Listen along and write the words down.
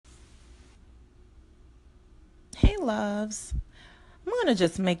Hey, loves. I'm going to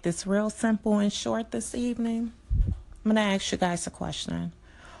just make this real simple and short this evening. I'm going to ask you guys a question.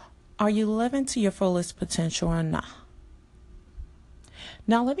 Are you living to your fullest potential or not?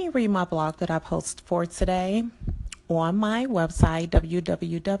 Now, let me read my blog that I posted for today on my website,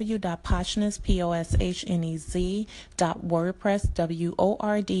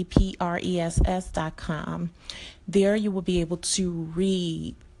 www.poshness.wordpress.com. There you will be able to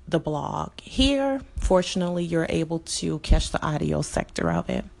read the blog. Here, fortunately, you're able to catch the audio sector of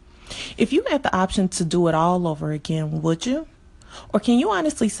it. If you had the option to do it all over again, would you? Or can you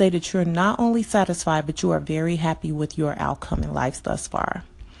honestly say that you're not only satisfied, but you are very happy with your outcome in life thus far?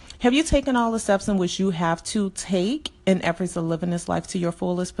 Have you taken all the steps in which you have to take in efforts of living this life to your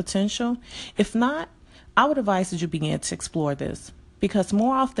fullest potential? If not, I would advise that you begin to explore this. Because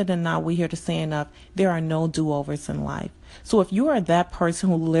more often than not, we hear the saying of, there are no do-overs in life. So if you are that person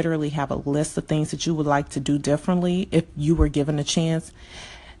who literally have a list of things that you would like to do differently if you were given a chance,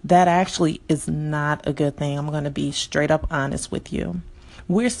 that actually is not a good thing. I'm going to be straight up honest with you.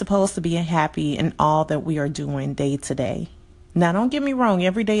 We're supposed to be happy in all that we are doing day to day. Now, don't get me wrong.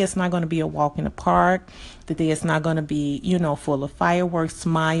 Every day it's not going to be a walk in the park. The day it's not going to be, full of fireworks,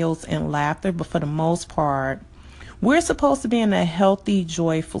 smiles, and laughter. But for the most part, we're supposed to be in a healthy,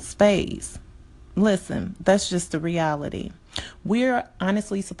 joyful space. Listen, that's just the reality. We're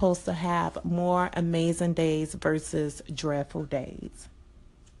honestly supposed to have more amazing days versus dreadful days.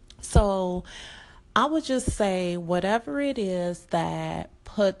 So I would just say whatever it is that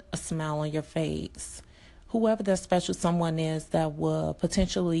put a smile on your face, whoever that special someone is that will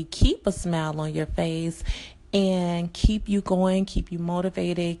potentially keep a smile on your face and keep you going, keep you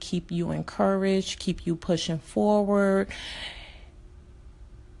motivated, keep you encouraged, keep you pushing forward.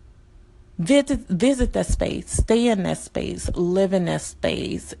 Visit that space, stay in that space, live in that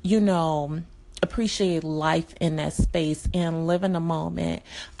space, appreciate life in that space and live in the moment.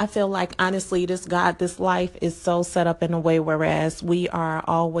 I feel like, honestly, this life is so set up in a way, whereas we are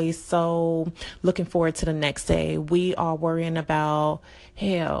always so looking forward to the next day. We are worrying about,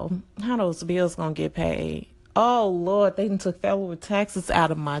 how those bills going to get paid. Oh, Lord, they took federal taxes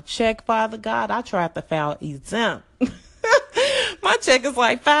out of my check, Father God. I tried to file exempt. My check is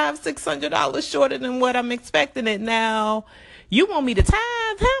like $500-$600 shorter than what I'm expecting it now. You want me to tithe?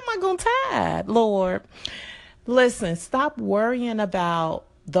 How am I going to tithe, Lord? Listen, stop worrying about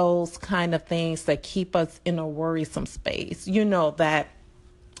those kind of things that keep us in a worrisome space. That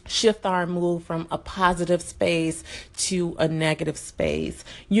shift our mood from a positive space to a negative space.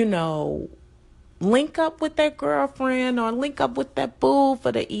 Link up with that girlfriend or link up with that boo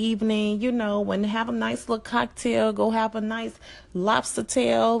for the evening, and have a nice little cocktail, go have a nice lobster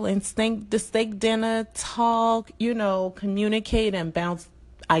tail and the steak dinner, talk, communicate and bounce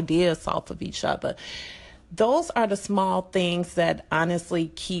ideas off of each other. Those are the small things that honestly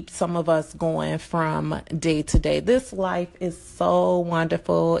keep some of us going from day to day. This life is so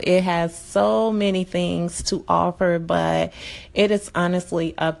wonderful. It has so many things to offer, but it is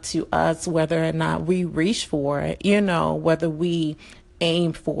honestly up to us whether or not we reach for it, whether we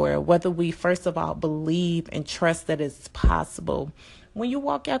aim for it, whether we first of all believe and trust that it's possible. When you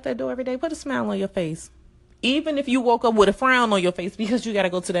walk out that door every day, put a smile on your face. Even if you woke up with a frown on your face because you got to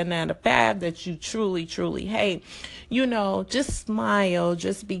go to that 9 to 5 that you truly, truly hate, just smile,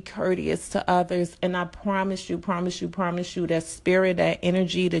 just be courteous to others. And I promise you, that spirit, that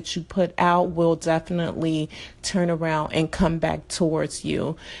energy that you put out will definitely turn around and come back towards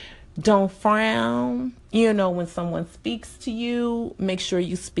you. Don't frown. When someone speaks to you, make sure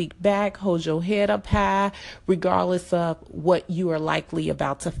you speak back, hold your head up high, regardless of what you are likely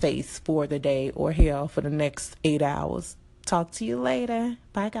about to face for the day or for the next 8 hours. Talk to you later.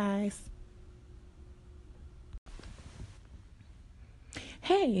 Bye, guys.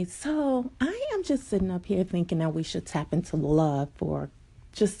 Hey, so I am just sitting up here thinking that we should tap into love for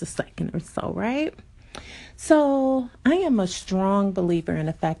just a second or so, right? So I am a strong believer in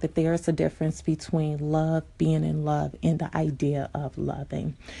the fact that there is a difference between love, being in love, and the idea of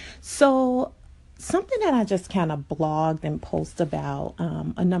loving. So something that I just kind of blogged and posted about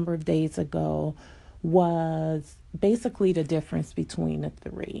a number of days ago was basically the difference between the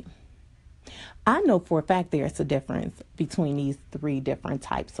three. I know for a fact there's a difference between these three different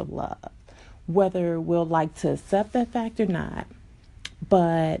types of love, whether we'll like to accept that fact or not.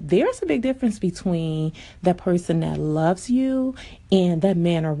 But there's a big difference between that person that loves you and that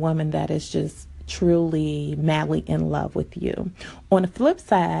man or woman that is just truly madly in love with you. On the flip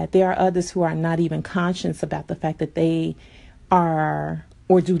side, there are others who are not even conscious about the fact that they are,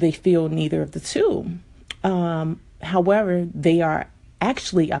 or do they feel neither of the two. However, they are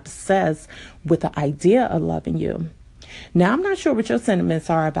actually obsessed with the idea of loving you. Now, I'm not sure what your sentiments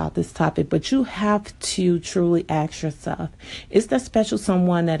are about this topic, but you have to truly ask yourself, is that special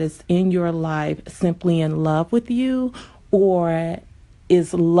someone that is in your life simply in love with you, or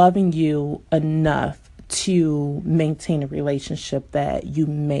is loving you enough to maintain a relationship that you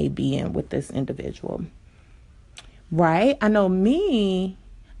may be in with this individual? Right? I know me,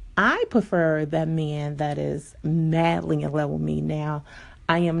 I prefer that man that is madly in love with me. Now,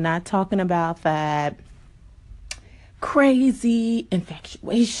 I am not talking about that crazy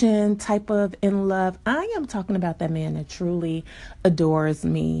infatuation type of in love. I am talking about that man that truly adores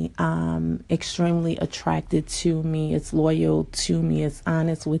me, extremely attracted to me, is loyal to me, is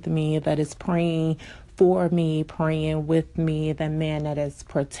honest with me, that is praying for me, praying with me, that man that is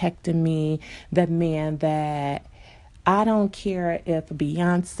protecting me, that man that I don't care if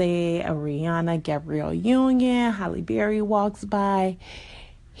Beyonce, Rihanna, Gabrielle Union, Halle Berry walks by.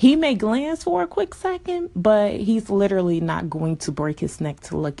 He may glance for a quick second, but he's literally not going to break his neck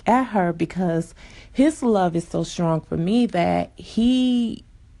to look at her, because his love is so strong for me that he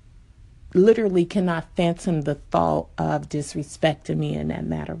literally cannot fathom the thought of disrespecting me in that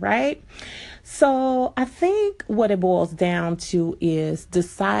matter, right? So I think what it boils down to is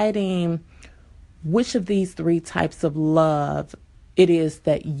deciding which of these three types of love it is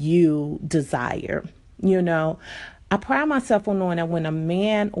that you desire. I pride myself on knowing that when a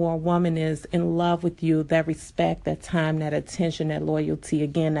man or a woman is in love with you, that respect, that time, that attention, that loyalty,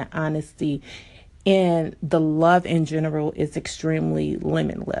 again, that honesty, and the love in general is extremely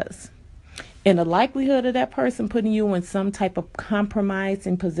limitless. And the likelihood of that person putting you in some type of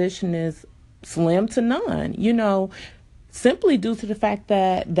compromising position is slim to none, simply due to the fact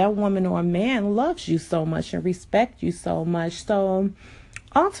that that woman or man loves you so much and respects you so much. So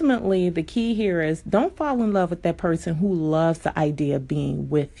ultimately, the key here is don't fall in love with that person who loves the idea of being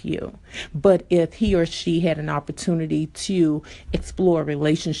with you. But if he or she had an opportunity to explore a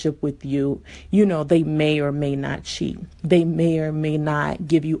relationship with you, they may or may not cheat. They may or may not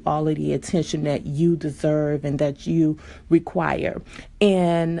give you all of the attention that you deserve and that you require.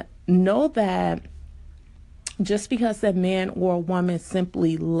 And know that just because that man or woman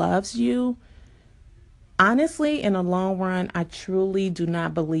simply loves you, honestly, in the long run, I truly do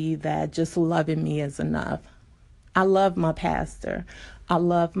not believe that just loving me is enough. I love my pastor. I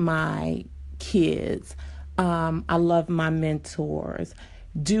love my kids. I love my mentors.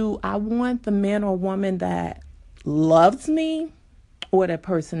 Do I want the man or woman that loves me, or the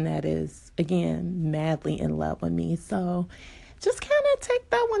person that is, again, madly in love with me? So just kind of take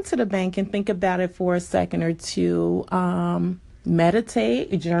that one to the bank and think about it for a second or two.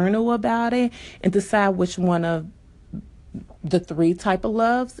 Meditate, journal about it, and decide which one of the three type of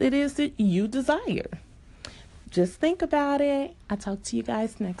loves it is that you desire. Just think about it. I'll talk to you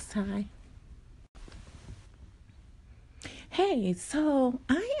guys next time. Hey, so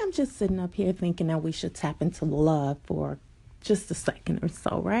I am just sitting up here thinking that we should tap into love for just a second or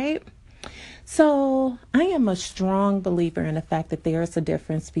so, right? So I am a strong believer in the fact that there is a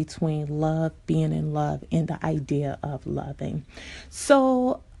difference between love, being in love, and the idea of loving.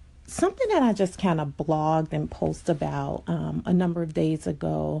 So something that I just kind of blogged and posted about a number of days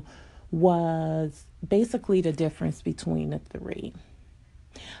ago was basically the difference between the three.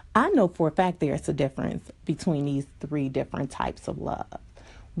 I know for a fact there's a difference between these three different types of love,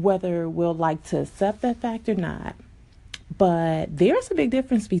 whether we'll like to accept that fact or not. But there's a big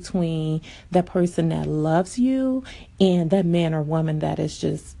difference between that person that loves you and that man or woman that is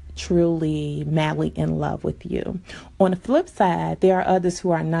just truly madly in love with you. On the flip side, there are others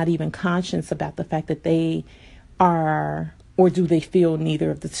who are not even conscious about the fact that they are, or do they feel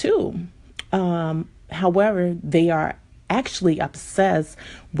neither of the two. However, they are actually obsessed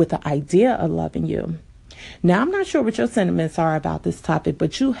with the idea of loving you. Now, I'm not sure what your sentiments are about this topic,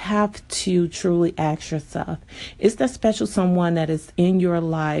 but you have to truly ask yourself, is that special someone that is in your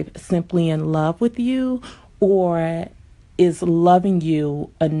life simply in love with you, or is loving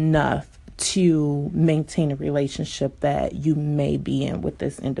you enough to maintain a relationship that you may be in with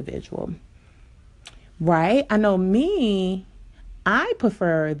this individual? Right? I know me, I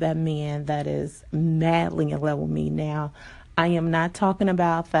prefer that man that is madly in love with me. Now, I am not talking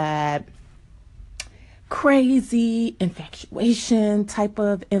about that crazy infatuation type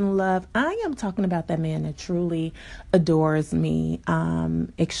of in love. I am talking about that man that truly adores me,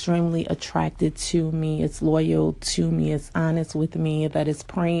 extremely attracted to me, is loyal to me, is honest with me, that is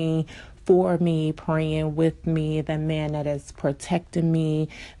praying for me, praying with me, that man that is protecting me,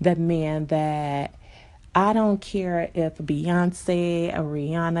 that man that I don't care if Beyonce,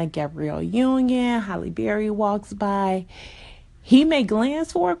 Rihanna, Gabrielle Union, Halle Berry walks by. He may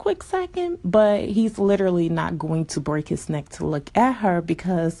glance for a quick second, but he's literally not going to break his neck to look at her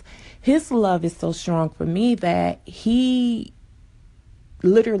because his love is so strong for me that he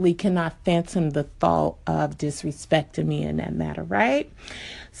literally cannot fathom the thought of disrespecting me in that matter, right?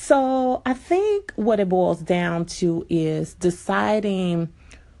 So I think what it boils down to is deciding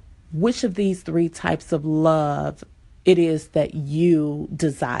which of these three types of love it is that you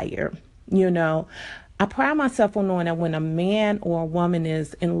desire. I pride myself on knowing that when a man or a woman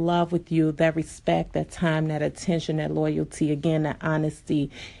is in love with you, that respect, that time, that attention, that loyalty, again, that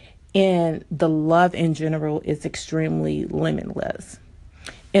honesty, and the love in general is extremely limitless.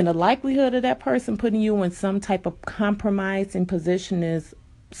 And the likelihood of that person putting you in some type of compromising position is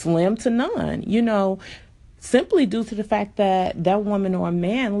slim to none, simply due to the fact that that woman or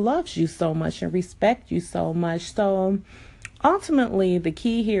man loves you so much and respects you so much. So ultimately, the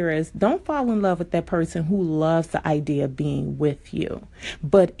key here is don't fall in love with that person who loves the idea of being with you.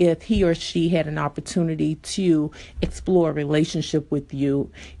 But if he or she had an opportunity to explore a relationship with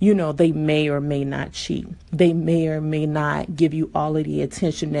you, they may or may not cheat. They may or may not give you all of the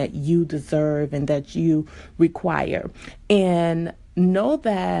attention that you deserve and that you require. And know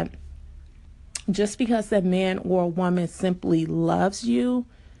that just because that man or woman simply loves you,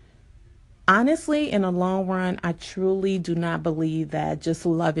 honestly, in the long run, I truly do not believe that just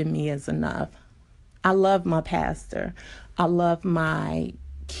loving me is enough. I love my pastor. I love my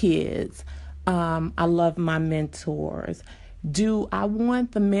kids. I love my mentors. Do I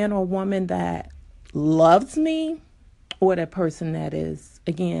want the man or woman that loves me or the person that is,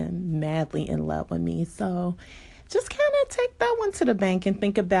 again, madly in love with me? So just kind of take that one to the bank and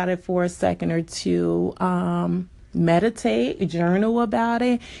think about it for a second or two. Meditate, journal about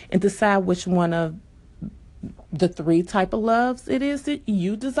it, and decide which one of the three type of loves it is that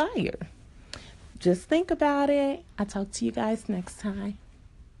you desire. Just think about it. I'll talk to you guys next time.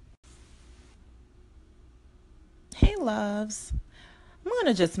 Hey, loves. I'm going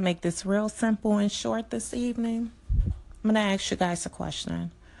to just make this real simple and short this evening. I'm going to ask you guys a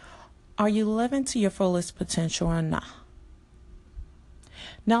question. Are you living to your fullest potential or not?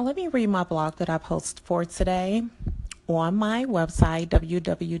 Now, let me read my blog that I posted for today on my website,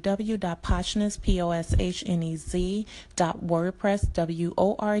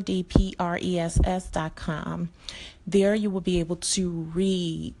 www.poshness.wordpress.com. There you will be able to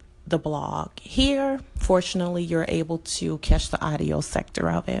read the blog. Here, fortunately, you're able to catch the audio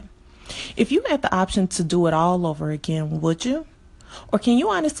sector of it. If you had the option to do it all over again, would you? Or can you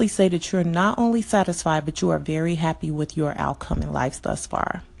honestly say that you're not only satisfied, but you are very happy with your outcome in life thus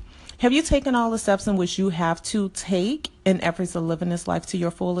far? Have you taken all the steps in which you have to take in efforts of living this life to your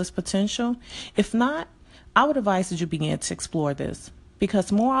fullest potential? If not, I would advise that you begin to explore this.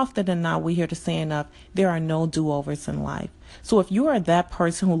 Because more often than not, we hear the saying of, there are no do-overs in life. So if you are that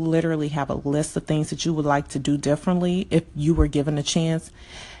person who literally have a list of things that you would like to do differently if you were given a chance,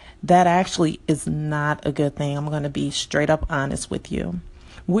 that actually is not a good thing. I'm going to be straight up honest with you.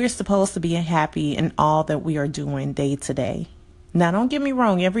 We're supposed to be happy in all that we are doing day to day. Now, don't get me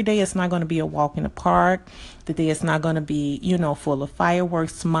wrong. Every day it's not going to be a walk in the park. The day it's not going to be, full of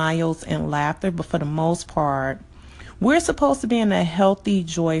fireworks, smiles, and laughter. But for the most part, we're supposed to be in a healthy,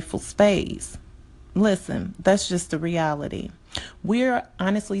 joyful space. Listen, that's just the reality. We're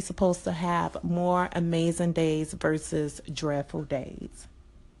honestly supposed to have more amazing days versus dreadful days.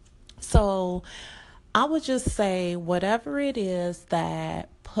 So I would just say whatever it is that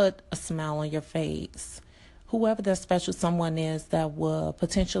put a smile on your face, whoever that special someone is that will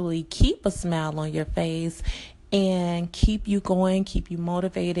potentially keep a smile on your face and keep you going, keep you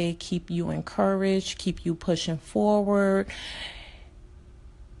motivated, keep you encouraged, keep you pushing forward.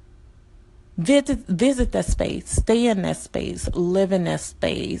 Visit that space, stay in that space, live in that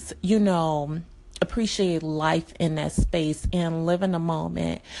space, appreciate life in that space and live in the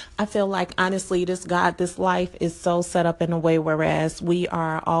moment. I feel like, honestly, this life is so set up in a way whereas we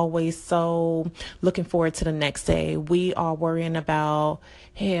are always so looking forward to the next day. We are worrying about,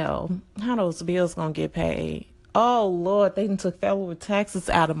 how those bills going to get paid. Oh, Lord, they took federal taxes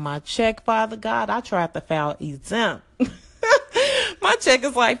out of my check, Father God. I tried to file exempt. My check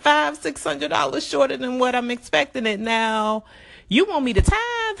is like $500-$600 shorter than what I'm expecting it now. You want me to tithe?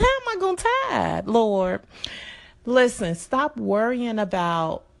 How am I going to tithe, Lord? Listen, stop worrying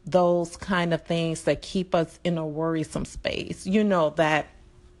about those kind of things that keep us in a worrisome space. That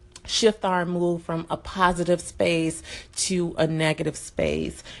shift our mood from a positive space to a negative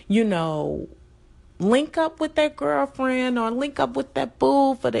space. link up with that girlfriend or link up with that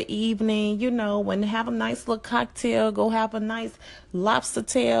boo for the evening, and have a nice little cocktail, go have a nice lobster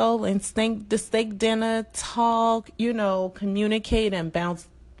tail and the steak dinner, talk, communicate and bounce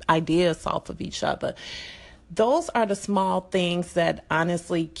ideas off of each other. Those are the small things that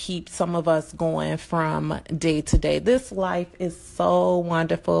honestly keep some of us going from day to day. This life is so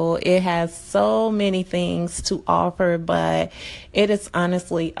wonderful. It has so many things to offer, but it is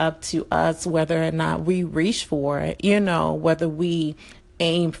honestly up to us whether or not we reach for it, whether we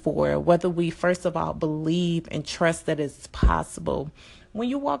aim for it, whether we first of all believe and trust that it's possible. When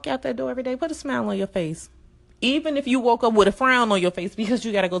you walk out that door every day, put a smile on your face. Even if you woke up with a frown on your face because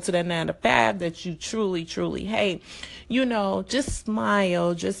you got to go to that 9 to 5 that you truly, truly hate, just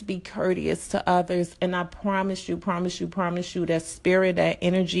smile, just be courteous to others. And I promise you, that spirit, that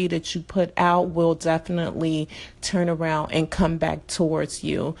energy that you put out will definitely turn around and come back towards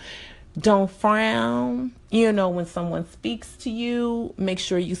you. Don't frown. When someone speaks to you, make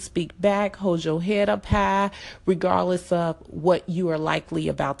sure you speak back, hold your head up high, regardless of what you are likely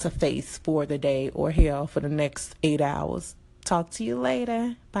about to face for the day or hell for the next 8 hours. Talk to you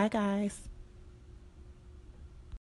later. Bye, guys.